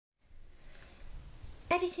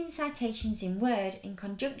editing citations in Word in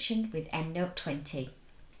conjunction with EndNote 20.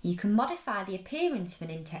 You can modify the appearance of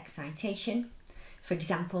an in-text citation, for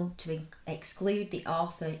example, to exclude the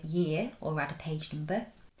author, year, or add a page number,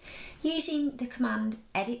 using the command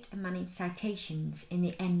Edit and Manage Citations in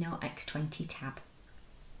the EndNote X20 tab.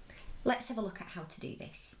 Let's have a look at how to do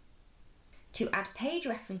this. To add page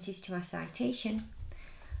references to our citation,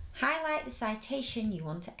 highlight the citation you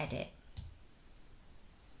want to edit.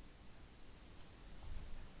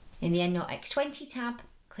 In the EndNote X20 tab,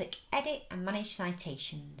 click Edit and Manage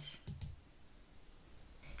Citations.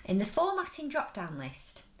 In the Formatting drop-down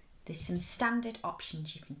list, there's some standard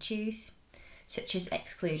options you can choose, such as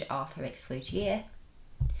Exclude Author, Exclude Year.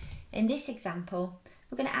 In this example,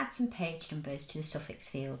 we're going to add some page numbers to the suffix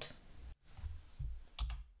field.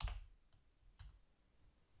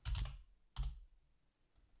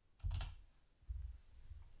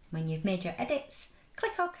 When you've made your edits,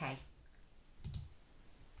 click OK.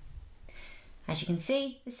 As you can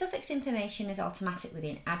see, the suffix information has automatically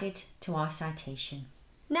been added to our citation.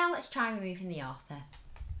 Now let's try removing the author.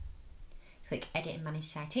 Click Edit and Manage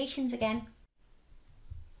Citations again.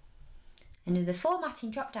 And in the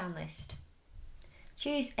Formatting drop-down list,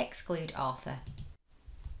 choose Exclude Author.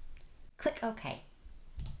 Click OK.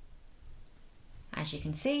 As you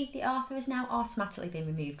can see, the author has now automatically been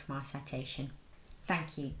removed from our citation.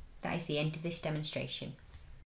 Thank you. That is the end of this demonstration.